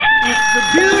It's a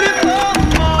beautiful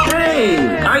morning. Hey,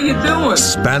 how you doing?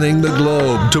 Spanning the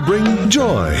globe to bring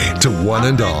joy to one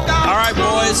and all. All right,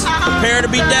 boys, prepare to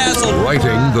be dazzled.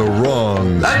 Righting the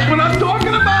wrongs. That's what I'm talking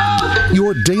about.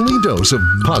 Your daily dose of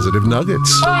positive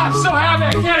nuggets. Oh, I'm so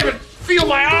happy. I can't even feel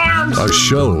my arms. A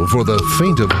show for the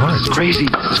faint of heart. It's crazy.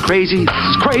 It's crazy.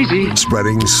 It's crazy.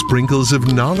 Spreading sprinkles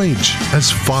of knowledge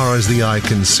as far as the eye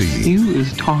can see. You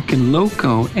is talking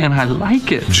loco, and I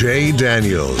like it. Jay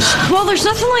Daniels. Well, there's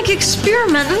nothing like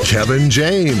experimenting. Kevin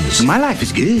James. My life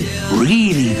is good.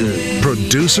 Really good.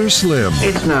 Producer Slim.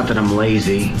 It's not that I'm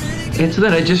lazy. It's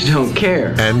that I just don't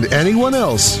care. And anyone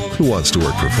else who wants to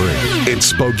work for free. It's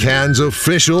Spokane's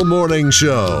official morning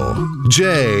show.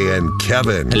 Jay and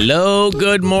Kevin. Hello,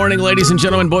 good morning, ladies and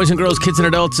gentlemen, boys and girls, kids and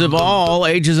adults of all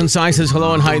ages and sizes.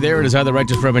 Hello and hi there. It is I, the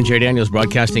Righteous Reverend Jay Daniels,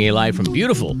 broadcasting a live from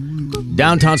beautiful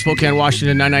downtown Spokane,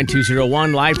 Washington,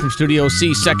 99201, live from Studio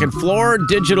C, second floor,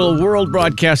 Digital World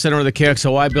Broadcast Center of the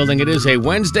KXOY building. It is a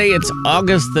Wednesday. It's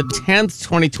August the 10th,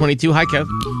 2022. Hi, Kev.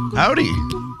 Howdy.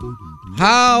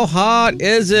 How hot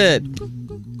is it?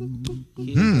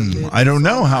 I don't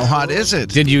know. How hot is it?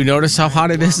 Did you notice how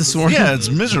hot it is this morning? Yeah, it's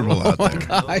miserable out there.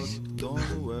 Gosh.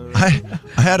 I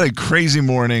had a crazy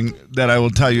morning that I will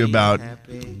tell you about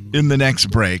in the next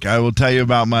break. I will tell you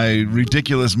about my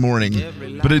ridiculous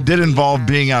morning, but it did involve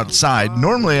being outside.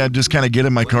 Normally, I'd just kind of get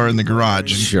in my car in the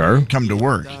garage and come to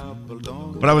work.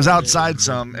 But I was outside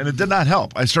some, and it did not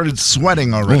help. I started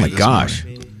sweating already. Oh, my gosh.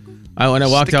 When I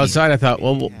walked outside, I thought,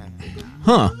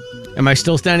 am I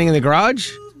still standing in the garage?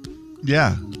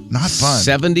 Yeah, not fun.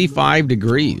 75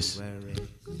 degrees.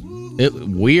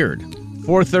 Weird.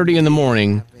 4:30 in the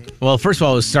morning. Well, first of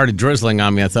all, it started drizzling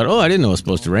on me. I thought, I didn't know it was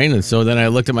supposed to rain. And so then I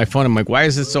looked at my phone. I'm like, why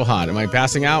is it so hot? Am I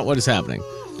passing out? What is happening?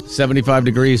 75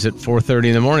 degrees at 4:30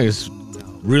 in the morning is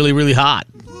really, really hot.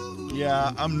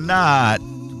 Yeah, I'm not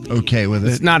okay with it.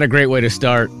 It's not a great way to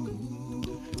start.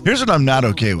 Here's what I'm not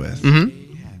okay with. Mm-hmm.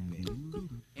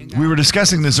 We were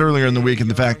discussing this earlier in the week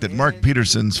and the fact that Mark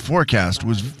Peterson's forecast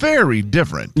was very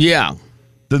different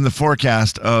than the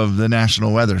forecast of the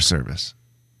National Weather Service.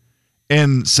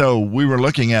 And so we were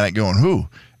looking at it going, who?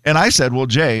 And I said, well,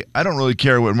 Jay, I don't really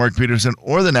care what Mark Peterson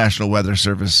or the National Weather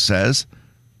Service says.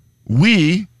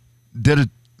 We did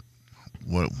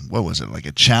what was it, like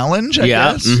a challenge, I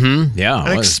guess? Mm-hmm. Yeah.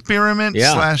 An experiment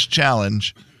 /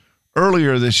 challenge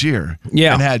earlier this year.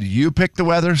 Yeah. And had you pick the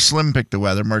weather, Slim pick the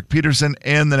weather, Mark Peterson,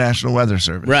 and the National Weather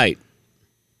Service. Right.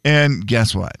 And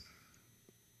guess what?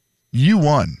 You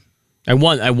won. I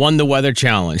won the weather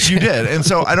challenge. You did. And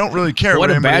so I don't really care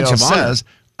what anybody else says.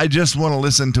 I just want to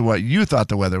listen to what you thought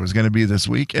the weather was going to be this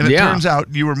week. And it turns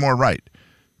out you were more right.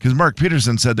 Because Mark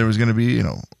Peterson said there was going to be,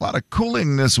 a lot of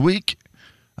cooling this week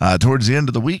towards the end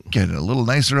of the week and a little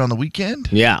nicer on the weekend.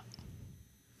 Yeah.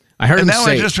 I heard him say. And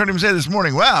now I just heard him say this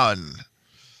morning, wow, and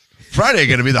Friday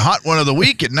going to be the hot one of the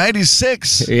week at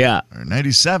 96. Yeah. Or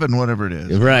 97, whatever it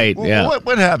is. Right,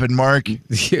 What happened, Mark?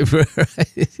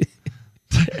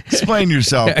 Explain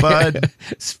yourself, bud.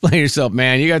 Explain yourself,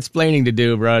 man. You got explaining to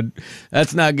do, bud.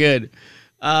 That's not good.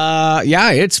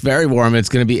 It's very warm. It's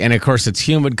going to be, and of course it's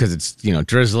humid because it's,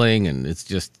 drizzling, and it's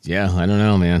just, I don't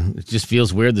know, man. It just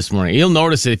feels weird this morning. You'll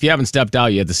notice it if you haven't stepped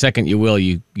out yet. The second you will,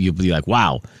 you'll be like,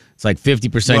 wow. It's like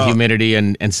 50% humidity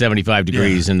and 75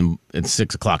 degrees and it's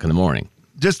 6 o'clock in the morning.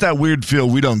 Just that weird feel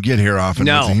we don't get here often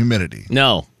with the humidity.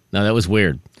 No, that was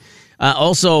weird.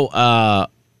 Also,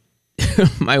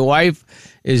 my wife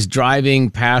is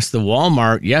driving past the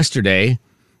Walmart yesterday,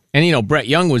 and, Brett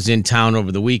Young was in town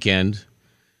over the weekend.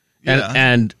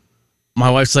 And my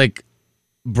wife's like,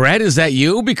 Brett, is that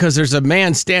you? Because there's a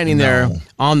man standing there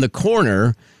on the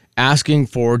corner asking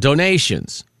for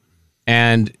donations.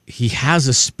 And he has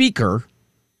a speaker,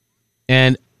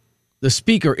 and the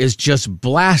speaker is just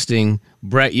blasting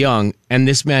Brett Young, and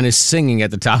this man is singing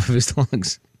at the top of his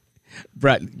lungs.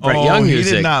 Brett Young music.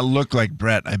 He did not look like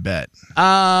Brett, I bet.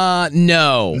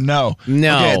 No.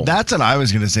 Okay, that's what I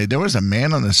was going to say. There was a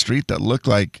man on the street that looked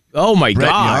like Brett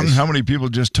Young. How many people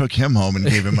just took him home and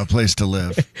gave him a place to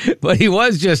live? But he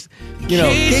was just, in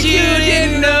case you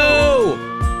didn't know.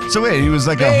 So wait, he was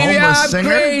like a homeless singer?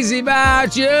 I'm crazy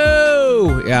about you.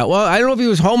 Yeah, well, I don't know if he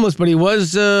was homeless, but he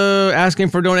was asking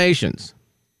for donations.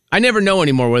 I never know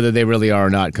anymore whether they really are or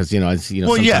not because,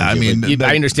 Well, yeah, I mean.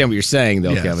 I understand what you're saying,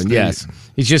 though, yes, Kevin. Yes.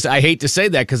 It's just, I hate to say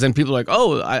that because then people are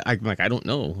like, I'm like, I don't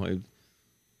know.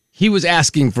 He was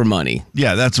asking for money.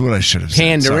 Yeah, that's what I should have said.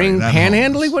 Pandering?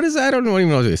 Panhandling? What is that? I don't even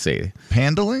know what they say.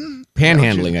 Pandling?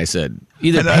 Panhandling, I said.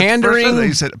 Either pandering.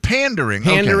 You said pandering.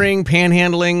 Pandering,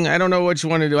 panhandling. I don't know what you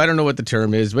want to do. I don't know what the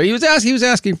term is, but he was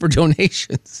asking for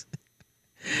donations.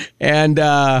 And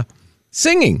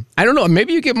singing. I don't know.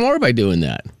 Maybe you get more by doing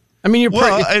that. I mean,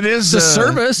 it is a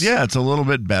service. Yeah, it's a little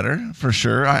bit better for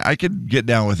sure. I could get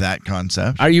down with that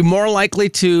concept. Are you more likely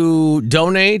to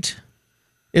donate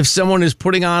if someone is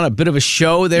putting on a bit of a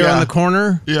show there on the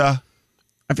corner? Yeah.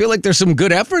 I feel like there's some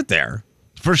good effort there.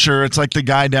 For sure. It's like the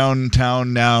guy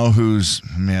downtown now who's,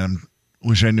 man, I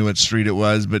wish I knew what street it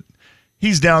was, but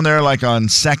he's down there like on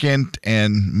 2nd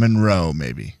and Monroe,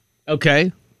 maybe.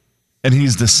 Okay. And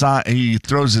he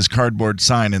throws his cardboard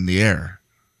sign in the air.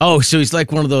 Oh, so he's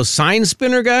like one of those sign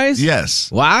spinner guys?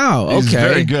 Yes. Wow. Okay. He's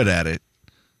very good at it.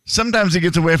 Sometimes he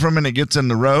gets away from it and it gets in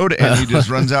the road and he just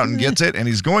runs out and gets it and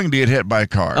he's going to get hit by a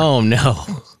car. Oh, no.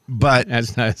 But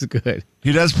that's not as good.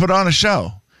 He does put on a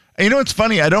show. And you know what's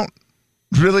funny? I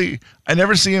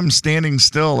never see him standing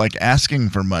still like asking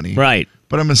for money. Right.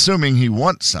 But I'm assuming he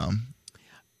wants some.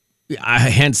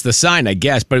 Hence the sign, I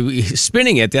guess. But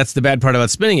spinning it, that's the bad part about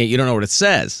spinning it. You don't know what it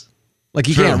says. Like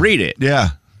you can't read it. Yeah.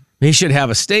 He should have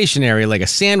a stationary, like a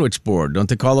sandwich board. Don't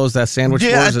they call those that sandwich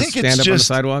boards that stand up on the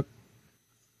sidewalk?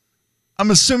 I'm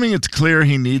assuming it's clear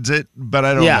he needs it, but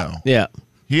I don't know. Yeah.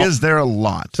 He is there a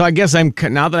lot. So I guess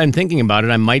now that I'm thinking about it,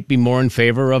 I might be more in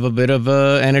favor of a bit of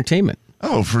entertainment.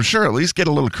 Oh, for sure. At least get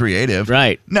a little creative.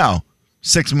 Right. Now,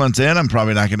 6 months in, I'm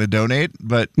probably not going to donate,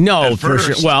 but no, for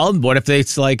sure. Well, what if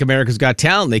it's like America's Got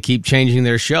Talent? They keep changing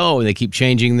their show and they keep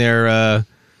changing their,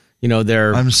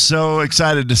 their. I'm so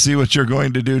excited to see what you're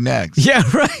going to do next. Yeah,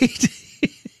 right.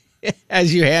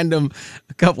 As you hand them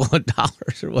a couple of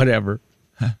dollars or whatever.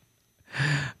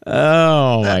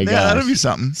 Oh, my God. Yeah, that'll be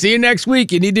something. See you next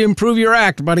week. You need to improve your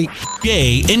act, buddy.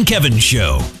 Jay and Kevin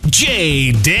Show.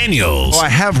 Jay Daniels. Oh, I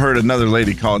have heard another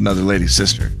lady call another lady's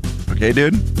sister. Okay,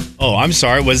 dude? Oh, I'm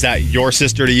sorry. Was that your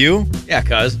sister to you? Yeah,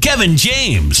 cuz. Kevin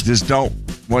James. Just don't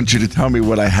want you to tell me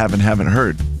what I haven't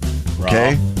heard.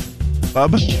 Okay?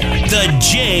 Bub? The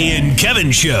Jay and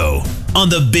Kevin Show on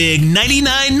the Big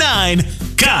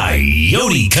 99.9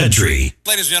 Coyote Country.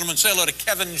 Ladies and gentlemen, say hello to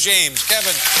Kevin James.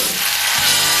 Kevin.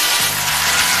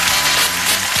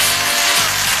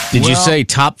 Did you say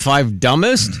top 5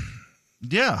 dumbest?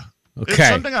 Yeah. Okay. It's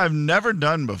something I've never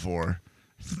done before.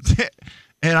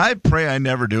 And I pray I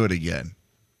never do it again.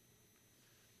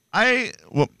 I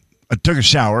took a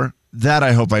shower. That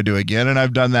I hope I do again, and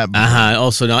I've done that before.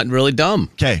 Also not really dumb.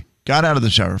 Okay. Got out of the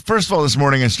shower. First of all, this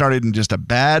morning I started in just a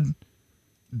bad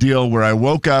deal where I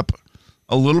woke up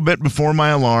a little bit before my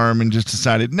alarm and just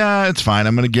decided, nah, it's fine.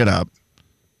 I'm going to get up.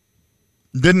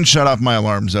 Didn't shut off my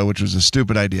alarms, though, which was a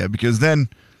stupid idea because then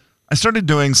I started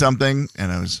doing something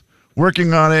and I was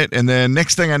working on it. And then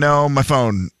next thing I know, my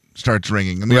phone starts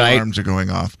ringing and the alarms are going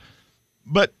off.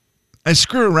 But I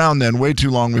screw around then way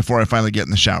too long before I finally get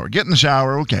in the shower. Get in the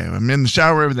shower. Okay, I'm in the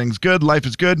shower. Everything's good. Life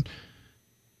is good.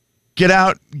 Get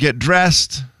out, get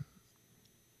dressed.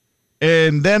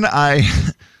 And then I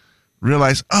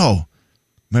realize,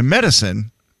 my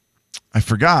medicine, I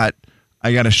forgot.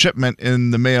 I got a shipment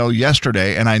in the mail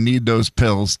yesterday, and I need those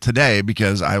pills today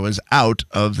because I was out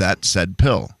of that said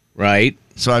pill. Right.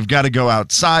 So I've got to go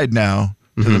outside now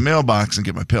to the mailbox and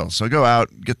get my pills. So I go out,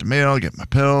 get the mail, get my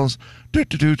pills,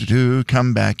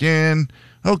 come back in.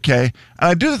 Okay. And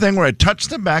I do the thing where I touch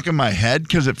the back of my head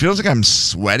because it feels like I'm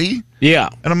sweaty. Yeah.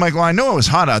 And I'm like, well, I know it was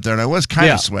hot out there, and I was kind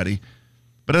of sweaty.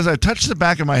 But as I touch the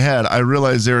back of my head, I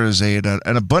realize there is an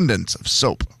abundance of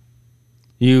soap.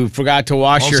 You forgot to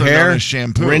wash Also your hair? known as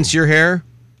shampoo. Rinse your hair?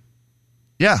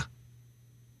 Yeah.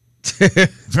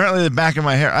 Apparently the back of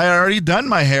my hair. I had already done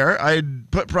my hair. I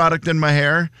put product in my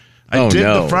hair. I did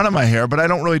the front of my hair, but I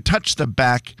don't really touch the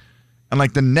back and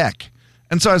like the neck.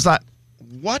 And so I thought,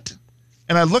 what?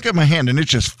 And I look at my hand and it's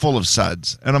just full of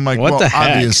suds. And I'm like, What the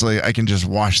heck? obviously I can just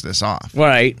wash this off.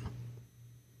 Right.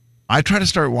 I try to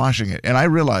start washing it, and I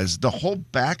realize the whole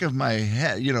back of my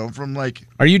head, from like...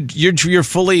 You're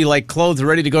fully like clothed,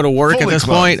 ready to go to work at this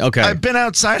point? Okay. I've been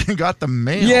outside and got the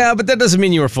mail. Yeah, but that doesn't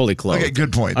mean you were fully clothed. Okay,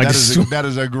 good point. I That just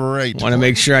is a great want to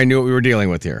make sure I knew what we were dealing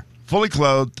with here. Fully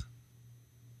clothed,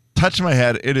 touch my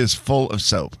head, it is full of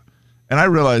soap. And I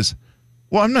realize,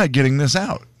 well, I'm not getting this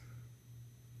out.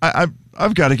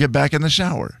 I've got to get back in the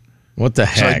shower. What the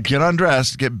heck? So I get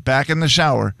undressed, get back in the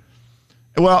shower.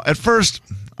 Well, at first...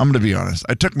 I'm going to be honest.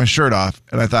 I took my shirt off,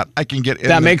 and I thought I can get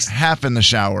half in the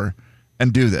shower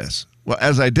and do this. Well,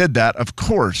 as I did that, of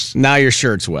course. Now your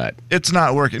shirt's wet. It's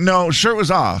not working. No, shirt was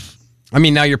off. I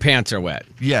mean, now your pants are wet.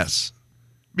 Yes.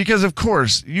 Because, of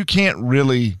course, you can't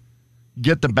really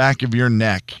get the back of your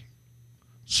neck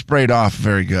sprayed off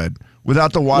very good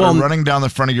without the water running down the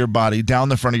front of your body, down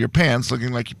the front of your pants,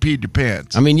 looking like you peed your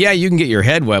pants. I mean, yeah, you can get your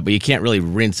head wet, but you can't really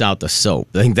rinse out the soap.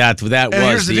 I think that was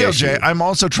here's the deal, issue. Jay. I'm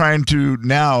also trying to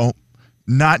now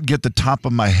not get the top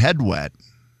of my head wet.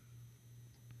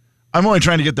 I'm only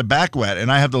trying to get the back wet,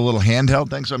 and I have the little handheld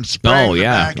thing, so I'm spraying the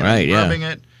back and I'm rubbing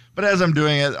it. But as I'm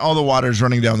doing it, all the water's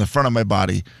running down the front of my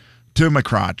body to my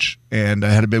crotch, and I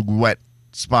had a big wet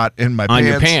spot in my pants. On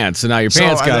your pants, so now your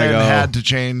pants got to go. I had to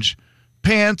change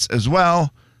pants as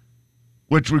well,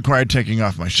 which required taking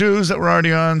off my shoes that were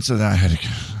already on, so then I had to...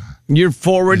 You're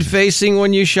forward-facing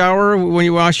when you shower, when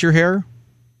you wash your hair?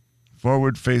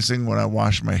 Forward-facing when I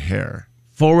wash my hair.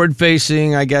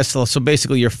 Forward-facing, I guess. So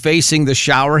basically, you're facing the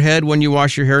shower head when you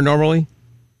wash your hair normally?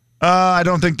 I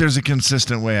don't think there's a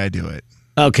consistent way I do it.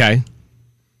 Okay.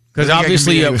 Because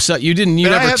obviously, you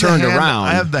never turned around.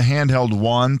 I have the handheld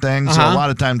wand thing, so a lot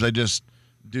of times I just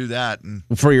do that.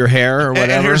 For your hair or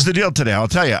whatever? And here's the deal today. I'll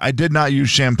tell you, I did not use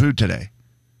shampoo today.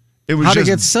 It was How'd just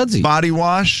it get sudsy? Body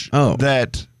wash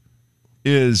that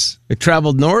is... It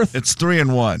traveled north? It's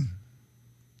 3-in-1.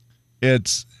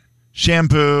 It's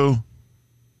shampoo,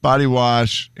 body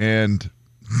wash, and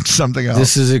something else.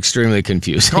 This is extremely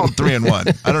confusing. It's called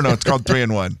 3-in-1. I don't know. It's called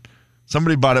 3-in-1.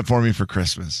 Somebody bought it for me for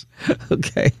Christmas.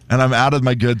 Okay. And I'm out of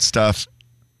my good stuff.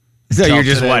 So you're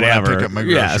just whatever. Pick up my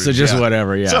yeah, so just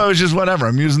whatever, yeah. So it's just whatever.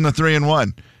 I'm using the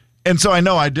 3-in-1. And so I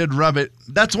know I did rub it.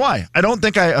 That's why. I don't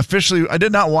think I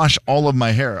did not wash all of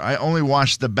my hair. I only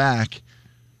washed the back,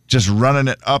 just running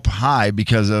it up high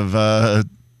because of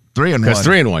 3-in-1. Because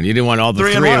 3-in-1. You didn't want all the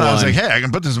 3-in-1. I was like, hey, I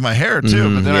can put this in my hair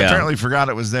too. But then I apparently forgot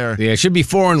it was there. Yeah, it should be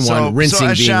 4-in-1, rinsing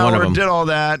I being one of them. did all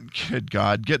that. Good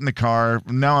God. Get in the car.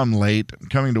 Now I'm late. I'm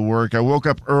coming to work. I woke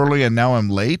up early and now I'm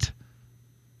late.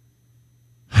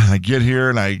 I get here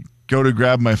and I go to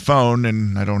grab my phone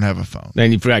and I don't have a phone.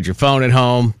 Then you forgot your phone at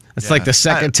home. It's like the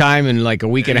second time in like a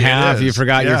week and a half you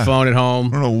forgot your phone at home.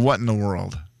 I don't know what in the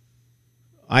world.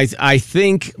 I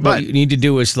think what you need to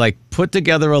do is like put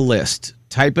together a list,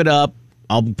 type it up.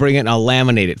 I'll bring it and I'll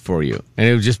laminate it for you. And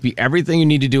it'll just be everything you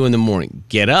need to do in the morning.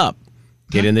 Get up,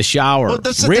 get in the shower,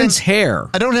 rinse hair.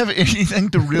 I don't have anything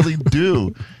to really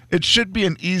do. It should be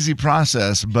an easy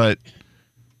process, but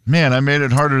man, I made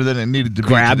it harder than it needed to be.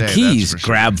 Grab today, keys,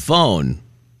 grab phone,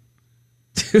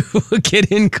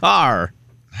 get in car.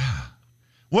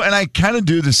 Well, and I kind of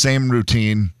do the same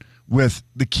routine with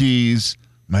the keys,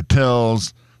 my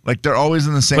pills. Like they're always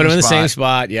in the same spot. Put them in the same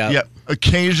spot, yeah. Yep.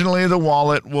 Occasionally the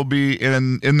wallet will be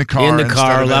in the car. In the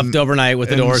car, left overnight with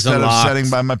the doors unlocked. Instead of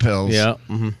setting by my pills. Yeah.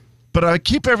 Mm-hmm. But I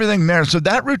keep everything there. So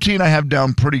that routine I have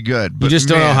down pretty good. But you just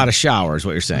don't know how to shower is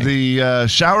what you're saying. The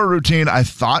shower routine I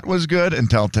thought was good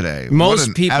until today.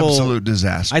 Most people, absolute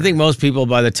disaster. I think most people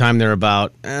by the time they're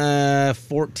about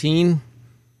 14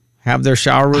 have their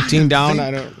shower routine down.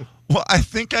 Well, I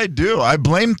think I do. I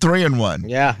blame 3-in-1.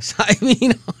 Yeah. I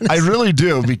mean, honestly. I really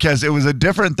do because it was a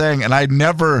different thing, and I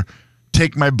never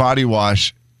take my body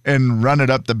wash and run it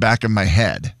up the back of my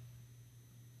head.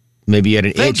 Maybe you had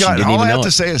an thank itch. God. You didn't All even I have know to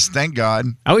it. say is thank God.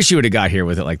 I wish you would have got here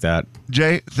with it like that.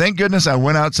 Jay, thank goodness I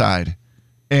went outside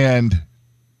and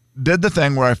did the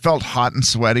thing where I felt hot and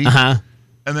sweaty and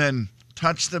then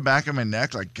touched the back of my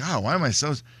neck like, God, why am I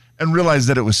so... And realized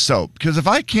that it was soap. Because if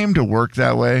I came to work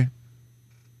that way,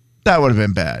 that would have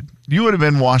been bad. You would have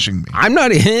been washing me. I'm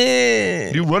not...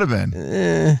 You would have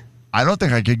been. I don't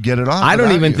think I could get it off. I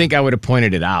don't even think I would have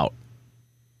pointed it out.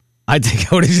 I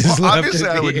think I would have just left obviously,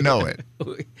 it. I would know it.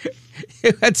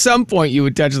 At some point, you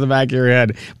would touch the back of your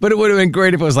head. But it would have been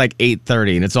great if it was like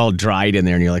 8:30 and it's all dried in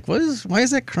there and you're like, why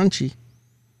is that crunchy?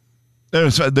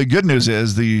 So the good news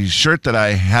is the shirt that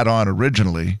I had on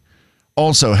originally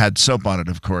also had soap on it,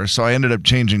 of course. So I ended up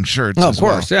changing shirts. Oh, of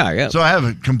course, yeah. So I have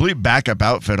a complete backup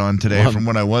outfit on today from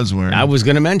what I was wearing. I was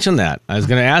going to mention that. I was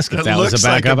going to ask if that was a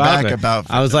backup outfit.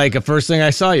 I was like, the first thing I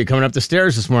saw you coming up the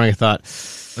stairs this morning, I thought,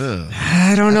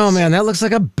 I don't know, man. That looks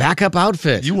like a backup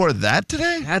outfit. You wore that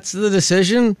today? That's the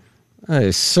decision?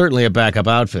 It's certainly a backup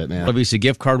outfit, man. Obviously,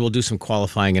 gift card, we'll do some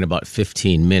qualifying in about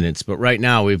 15 minutes. But right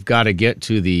now, we've got to get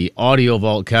to the audio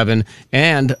vault, Kevin.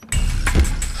 And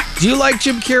do you like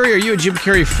Jim Carrey? Are you a Jim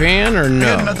Carrey fan or no?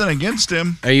 I have nothing against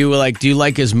him. Are you like, do you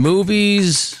like his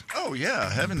movies? Oh, yeah.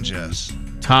 Heavens, yes.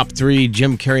 Top 3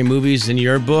 Jim Carrey movies in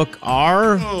your book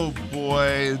are? Oh,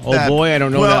 boy. I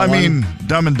don't know well, that one. I mean,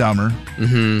 Dumb and Dumber.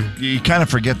 Mm-hmm. You kind of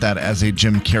forget that as a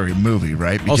Jim Carrey movie,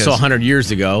 right? Because, also 100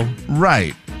 years ago.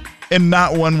 Right. And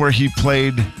not one where he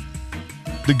played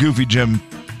the goofy Jim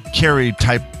Carrey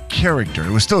type character.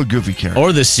 It was still a goofy character.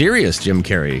 Or the serious Jim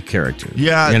Carrey character.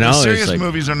 Yeah, the serious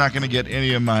movies are not going to get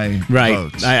any of my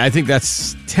votes. I think that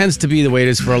tends to be the way it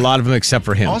is for a lot of them except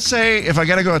for him. I'll say, if I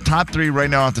got to go a top 3 right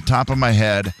now off the top of my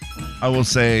head, I will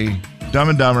say Dumb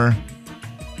and Dumber.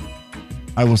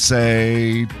 I will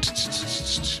say,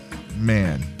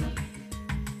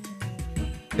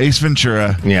 Ace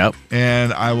Ventura. Yep.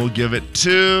 And I will give it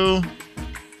to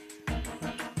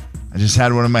I just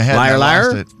had one in my head. Liar, and I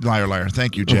liar? lost it. Liar, liar.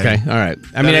 Thank you, Jay. Okay, all right.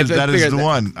 That is the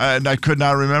one. I could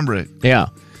not remember it. Yeah.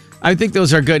 I think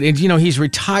those are good. And, he's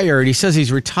retired. He says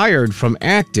he's retired from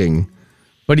acting,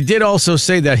 but he did also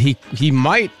say that he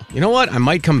might, I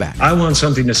might come back. I want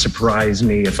something to surprise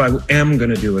me if I am going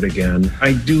to do it again.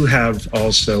 I do have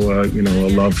also, a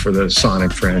love for the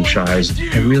Sonic franchise.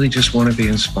 I really just want to be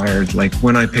inspired. Like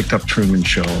when I picked up Truman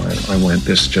Show, I went,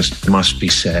 this just must be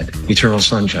said. Eternal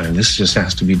Sunshine, this just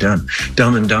has to be done.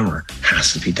 Dumb and Dumber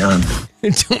has to be done.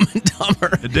 Dumb and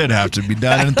Dumber. It did have to be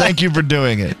done, and thank you for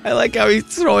doing it. I like how he's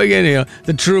throwing in,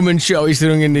 the Truman Show. He's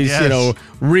throwing in these,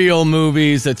 real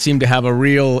movies that seem to have a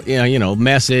real,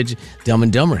 message. Dumb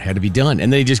and Dumber had to be done.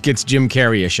 And then he just gets Jim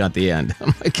Carrey-ish at the end.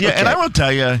 I'm like, yeah, okay. And I will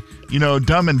tell you,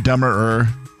 Dumb and Dumber,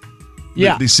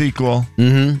 the sequel,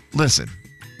 listen,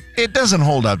 it doesn't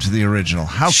hold up to the original.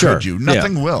 How could you?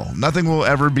 Nothing will. Nothing will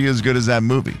ever be as good as that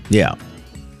movie. Yeah.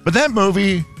 But that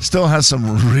movie still has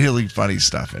some really funny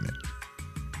stuff in it.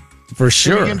 For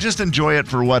sure. And you can just enjoy it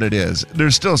for what it is.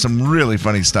 There's still some really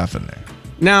funny stuff in there.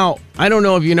 Now, I don't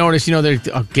know if you noticed, there's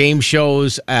game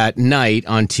shows at night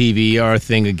on TV are a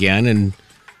thing again, and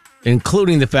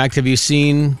including the fact, have you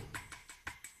seen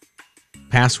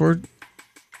Password?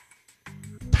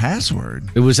 Password?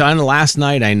 It was on last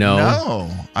night, I know. No,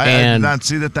 I did not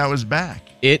see that was back.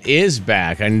 It is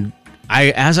back, and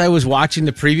as I was watching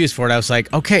the previews for it, I was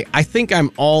like, okay, I think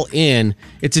I'm all in.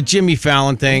 It's a Jimmy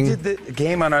Fallon thing. We did the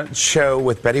game on a show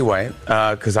with Betty White,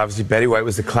 because obviously Betty White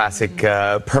was the classic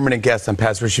permanent guest on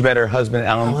Password. She met her husband,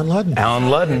 Alan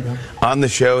Ludden, on the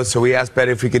show. So we asked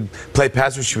Betty if we could play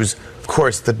Password. She was, of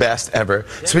course, the best ever.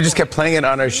 So we just kept playing it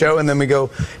on our show, and then we go,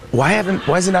 why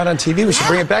is it not on TV? We should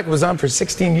bring it back. It was on for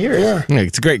 16 years. Yeah,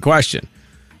 it's a great question.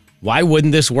 Why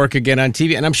wouldn't this work again on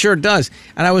TV? And I'm sure it does.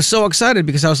 And I was so excited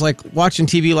because I was like watching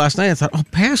TV last night. I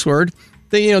thought, Password.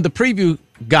 The preview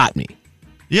got me.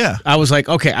 Yeah. I was like,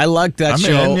 okay, I liked that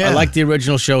show. Yeah. I liked the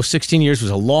original show. 16 years was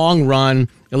a long run.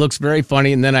 It looks very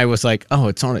funny. And then I was like, oh,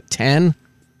 it's on at 10?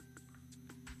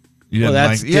 Well,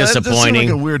 that's disappointing. That seemed like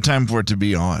a weird time for it to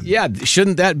be on. Yeah.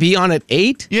 Shouldn't that be on at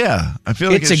 8? Yeah. I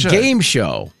feel like it's a game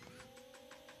show.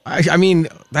 I mean,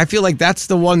 I feel like that's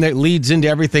the one that leads into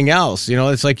everything else.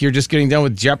 It's like you're just getting done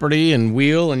with Jeopardy and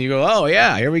Wheel, and you go, oh,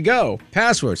 yeah, here we go.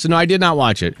 Password. So, no, I did not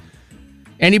watch it.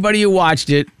 Anybody who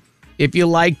watched it, if you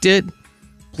liked it,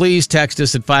 please text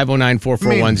us at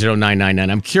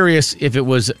 509-441-0999. I'm curious if it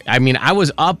was, I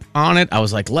was up on it. I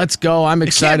was like, let's go. I'm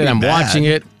excited. I'm watching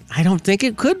it. I don't think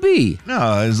it could be.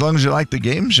 No, as long as you like the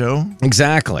game show.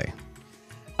 Exactly.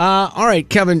 All right,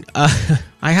 Kevin,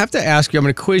 I have to ask you, I'm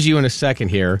going to quiz you in a second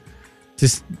here.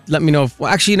 Just let me know if,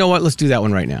 actually, you know what? Let's do that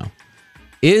one right now.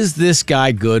 Is this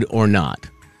guy good or not?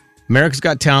 America's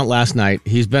Got Talent last night.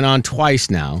 He's been on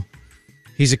twice now.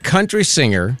 He's a country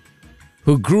singer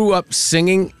who grew up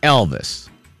singing Elvis.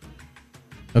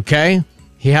 Okay?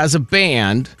 He has a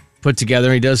band put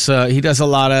together. He does a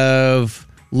lot of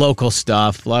local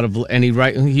stuff, and he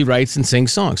writes and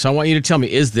sings songs. So I want you to tell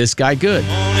me, is this guy good?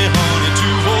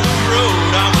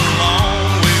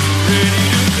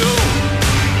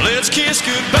 Kiss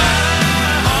goodbye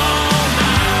all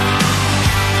night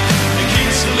and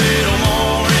kiss a little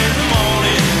more in the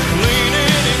morning. Lean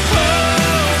in and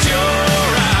close your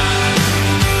eyes.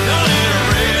 Don't let a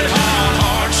red hot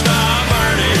heart stop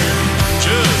burning.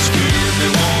 Just give me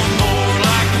one more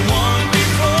like the one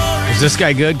before. Is this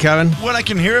guy good, Kevin? When I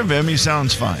can hear of him, he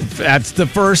sounds fine. That's the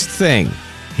first thing.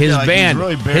 His band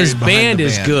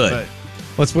is good.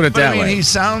 Let's put it that way. He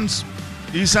sounds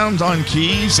on key.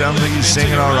 He sounds like he's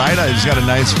singing all right. He's got a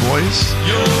nice voice.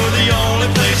 You're the only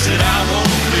place that I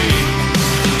won't be.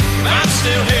 I'm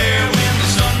still here when the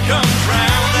sun comes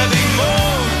round. There'll be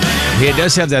more than He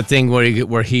does have that thing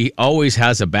where he always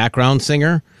has a background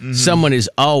singer. Mm-hmm. Someone is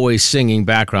always singing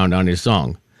background on his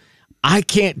song. I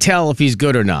can't tell if he's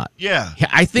good or not. Yeah.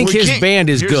 I think his band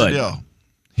is Here's good. The deal.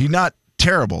 He's not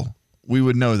terrible. We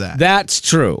would know that. That's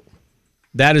true.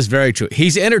 That is very true.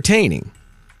 He's entertaining.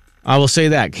 I will say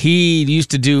that. He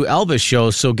used to do Elvis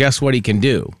shows, so guess what he can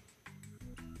do?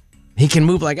 He can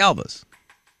move like Elvis.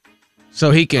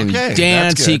 So he can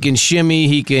dance, he can shimmy,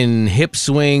 he can hip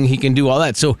swing, he can do all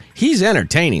that. So he's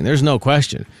entertaining. There's no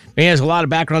question. He has a lot of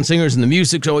background singers, and the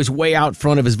music's always way out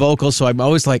front of his vocals, so I'm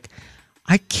always like,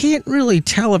 I can't really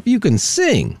tell if you can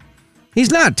sing.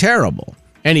 He's not terrible.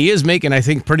 And he is making, I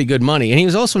think, pretty good money. And he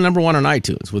was also number 1 on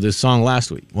iTunes with his song last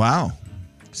week. Wow.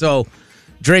 So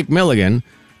Drake Milligan...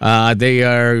 they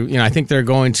are, I think they're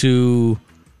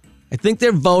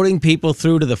voting people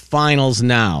through to the finals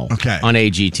now on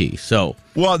AGT. So,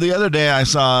 well, the other day I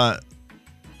saw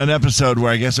an episode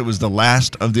where I guess it was the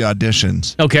last of the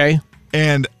auditions. Okay.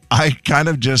 And I kind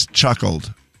of just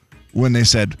chuckled when they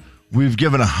said, we've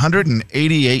given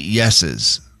 188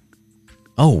 yeses.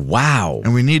 Oh, wow.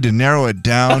 And we need to narrow it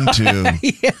down to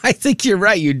yeah, I think you're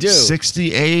right. You do.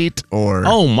 68 or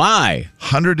oh my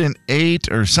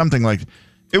 108 or something like that.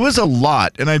 It was a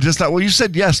lot. And I just thought, well, you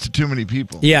said yes to too many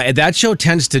people. Yeah, that show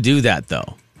tends to do that,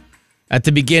 though. At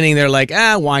the beginning, they're like,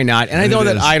 why not? And I know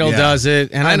that Idol does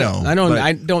it. And I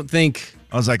don't think...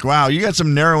 I was like, wow, you got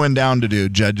some narrowing down to do,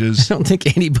 judges. I don't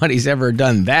think anybody's ever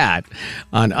done that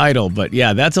on Idol. But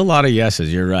yeah, that's a lot of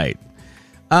yeses. You're right.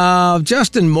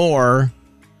 Justin Moore,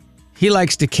 he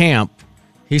likes to camp.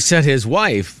 He said his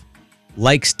wife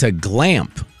likes to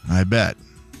glamp. I bet.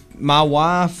 My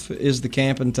wife is the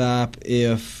camping type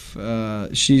if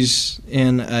she's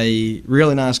in a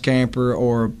really nice camper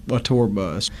or a tour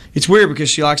bus. It's weird because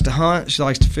she likes to hunt, she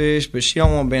likes to fish, but she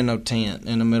don't want to be in no tent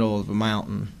in the middle of a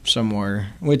mountain somewhere,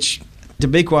 which, to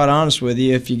be quite honest with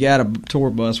you, if you got a tour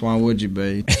bus, why would you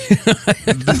be?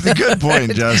 That's a good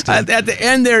point, Justin. At the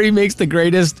end there, he makes the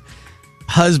greatest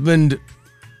husband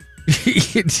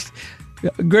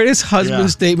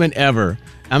statement ever.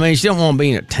 I mean, she don't want to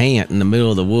be in a tent in the middle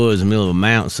of the woods, in the middle of a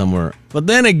mountain somewhere. But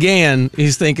then again,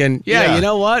 he's thinking, you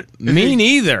know what? Me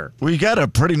neither. We got a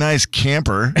pretty nice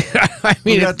camper. I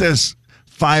mean, we got this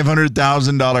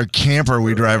 $500,000 camper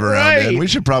we drive around in. We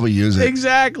should probably use it.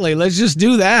 Exactly. Let's just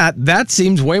do that. That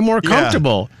seems way more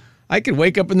comfortable. I could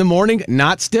wake up in the morning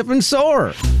not stiff and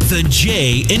sore. The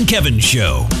Jay and Kevin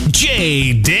Show.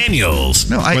 Jay Daniels.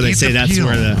 No, where they say that's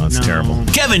where that's terrible.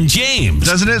 Kevin James.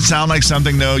 Doesn't it sound like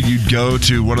something, though, you'd go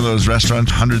to one of those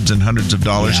restaurants, hundreds and hundreds of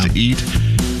dollars to eat?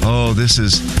 Oh, this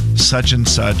is such and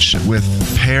such with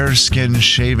pear skin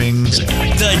shavings.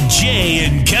 The Jay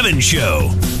and Kevin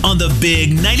Show on the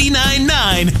Big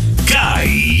 99.9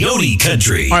 Coyote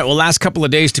Country. All right, well, last couple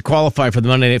of days to qualify for the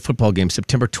Monday Night Football game,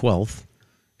 September 12th.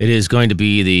 It is going to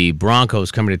be the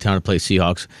Broncos coming to town to play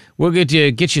Seahawks. We'll get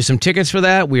you some tickets for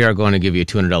that. We are going to give you a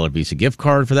 $200 Visa gift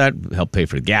card for that. Help pay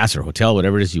for the gas or hotel,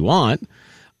 whatever it is you want.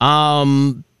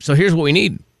 So here's what we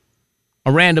need.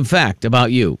 A random fact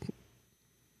about you.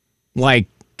 Like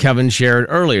Kevin shared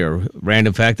earlier.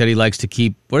 Random fact that he likes to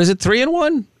keep,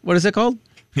 3-in-1? What is it called?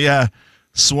 Yeah.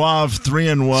 Suave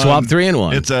 3-in-1. Suave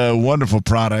 3-in-1. It's a wonderful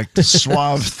product.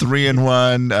 Suave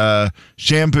 3-in-1.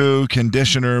 Shampoo,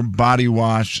 conditioner, body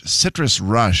wash, citrus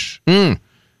rush. It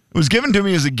was given to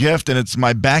me as a gift, and it's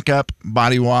my backup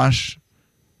body wash.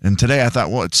 And today I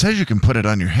thought, well, it says you can put it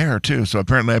on your hair, too. So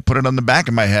apparently I put it on the back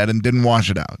of my head and didn't wash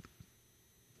it out.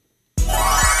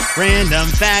 Random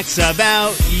facts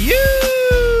about you.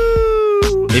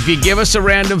 If you give us a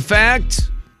random fact,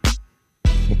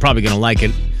 we're probably going to like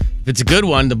it. If it's a good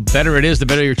one, the better it is, the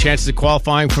better your chances of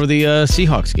qualifying for the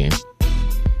Seahawks game.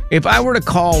 If I were to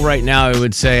call right now, I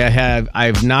would say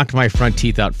I've knocked my front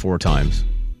teeth out 4 times.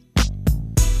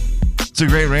 It's a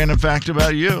great random fact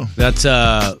about you. That's,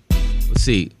 let's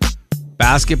see,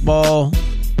 basketball,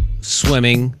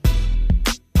 swimming,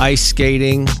 ice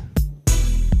skating,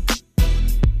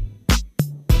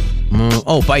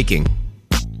 biking.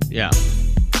 Yeah.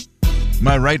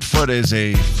 My right foot is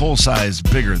a full size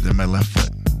bigger than my left foot.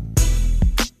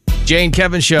 Jay and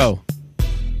Kevin Show.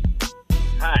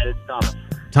 Hi, this is Thomas.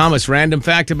 Thomas, random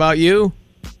fact about you?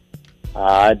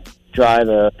 I drive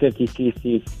a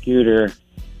 50cc scooter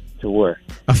to work.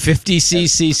 A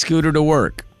 50cc scooter to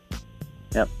work?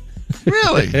 Yep.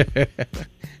 Really?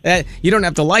 You don't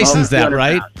have to license that,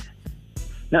 right?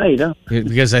 No, you don't.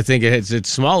 Because I think it's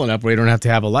small enough where you don't have to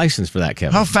have a license for that,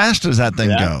 Kevin. How fast does that thing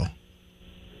go?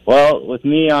 Well, with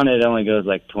me on it only goes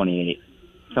like 28.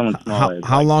 Someone smaller.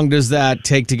 How long does that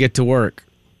take to get to work?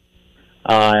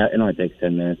 It only takes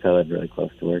 10 minutes. I live really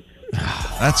close to work.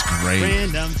 That's great.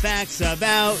 Random facts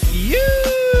about you.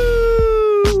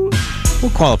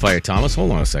 We'll qualify it, Thomas.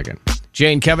 Hold on a second.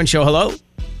 Jay and Kevin Show, hello.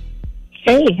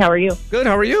 Hey, how are you? Good,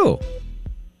 how are you?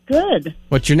 Good.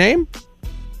 What's your name?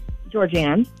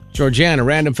 Georgianne. Georgianne, a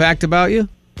random fact about you?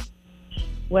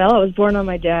 Well, I was born on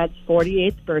my dad's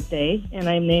 48th birthday, and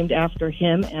I'm named after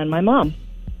him and my mom.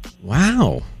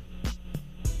 Wow.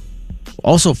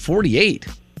 Also 48.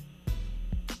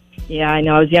 Yeah, I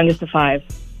know. I was youngest of 5.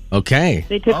 Okay.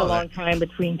 They took a long time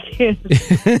between kids.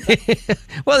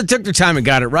 Well, they took their time and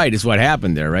got it right is what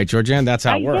happened there, right, Georgianne? That's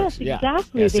how it works. Yes,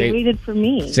 exactly. They waited for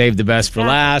me. Saved the best for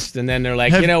last, and then they're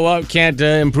like, you know what? Can't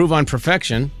improve on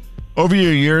perfection. Over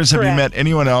your years, have you met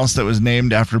anyone else that was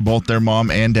named after both their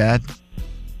mom and dad?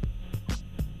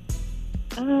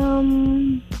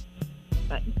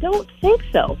 I don't think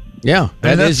so. Yeah,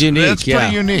 that is unique. That's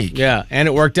pretty unique. Yeah, and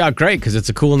it worked out great because it's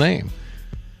a cool name.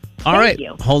 All right,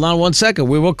 you. Hold on one second.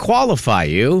 We will qualify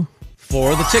you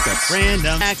for the tickets.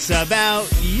 Random facts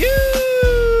about you.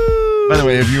 By the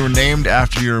way, if you were named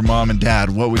after your mom and dad,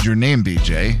 what would your name be,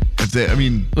 Jay?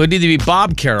 It would either be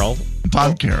Bob Carroll.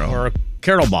 Or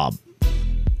Carol Bob,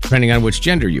 depending on which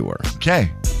gender you were. Okay.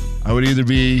 I would either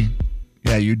be,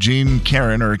 Eugene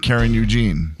Karen or Karen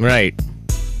Eugene. Right.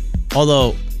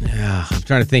 Although, I'm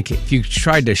trying to think, if you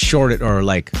tried to short it or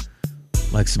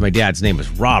so my dad's name was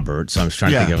Robert, so I'm just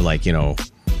trying to think of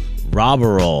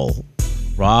Robberol.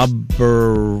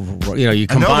 You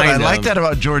combine I like that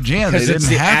about Georgianne. They didn't it's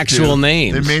the have actual to.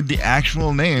 names. They made the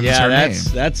actual names Yeah, her name.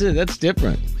 that's it. That's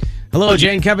different. Hello,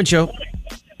 Jay and Kevin Show.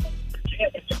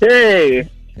 Hey.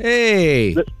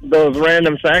 Hey. Those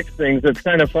random facts things. It's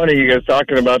kind of funny you guys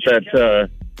talking about that,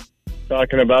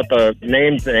 talking about the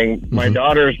name thing. My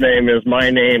daughter's name is my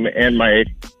name and my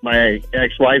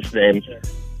ex-wife's name.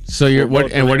 So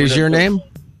what is your name?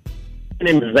 My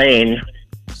name is Zane.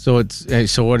 So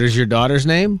what is your daughter's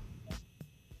name?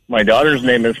 My daughter's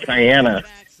name is Kiana.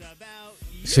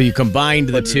 So you combined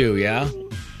the two, yeah?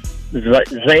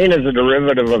 Zane is a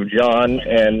derivative of John,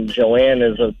 and Joanne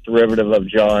is a derivative of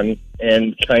John,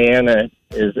 and Kiana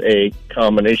is a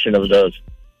combination of those.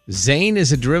 Zane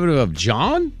is a derivative of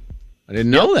John? I didn't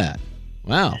know that.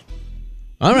 Wow.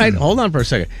 All right, hold on for a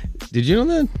second. Did you know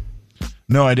that?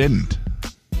 No, I didn't.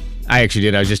 I actually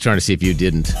did. I was just trying to see if you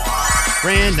didn't.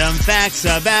 Random facts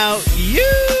about you.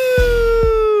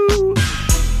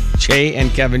 Jay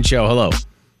and Kevin Show. Hello.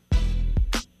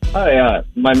 Hi,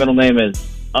 my middle name is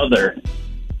Other,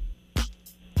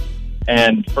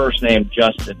 and first name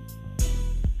Justin.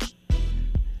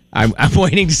 I'm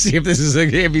waiting to see if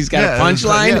if he's got a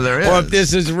punchline or if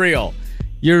this is real.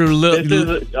 This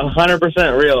is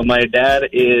 100% real. My dad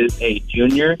is a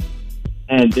junior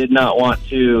and did not want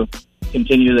to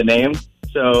continue the name,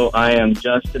 so I am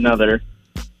just another.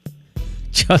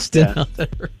 Just another.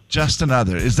 Just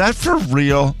another. Is that for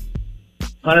real?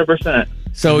 100%.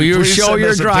 So you show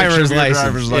your driver's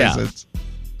license.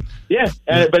 Yeah,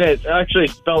 but it's actually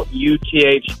spelled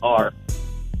UTHR.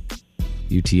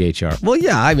 UTHR. Well,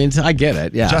 yeah, I mean, I get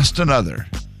it. Yeah. Just another.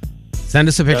 Send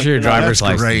us a picture of your driver's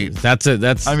license. Great.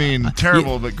 That's. I mean,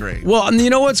 terrible but great. Well, and you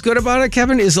know what's good about it,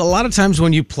 Kevin, is a lot of times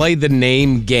when you play the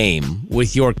name game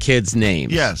with your kids'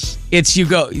 names. Yes. It's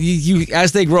you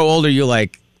as they grow older, you're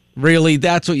like, really?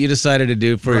 That's what you decided to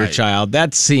do for your child?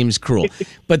 That seems cruel.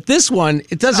 But this one,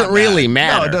 it doesn't really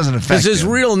matter. No, it doesn't affect because his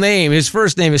real name, his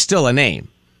first name is still a name.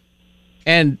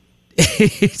 And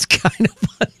it's kind of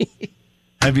funny.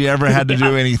 Have you ever had to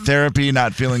do any therapy,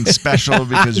 not feeling special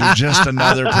because you're just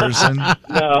another person?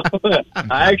 No,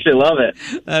 I actually love it.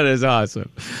 That is awesome.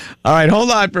 All right, hold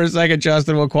on for a second,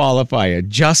 Justin. We'll qualify you.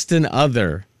 Justin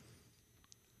Other.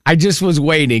 I just was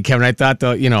waiting, Kevin. I thought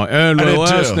and my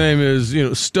last name is,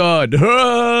 Stud.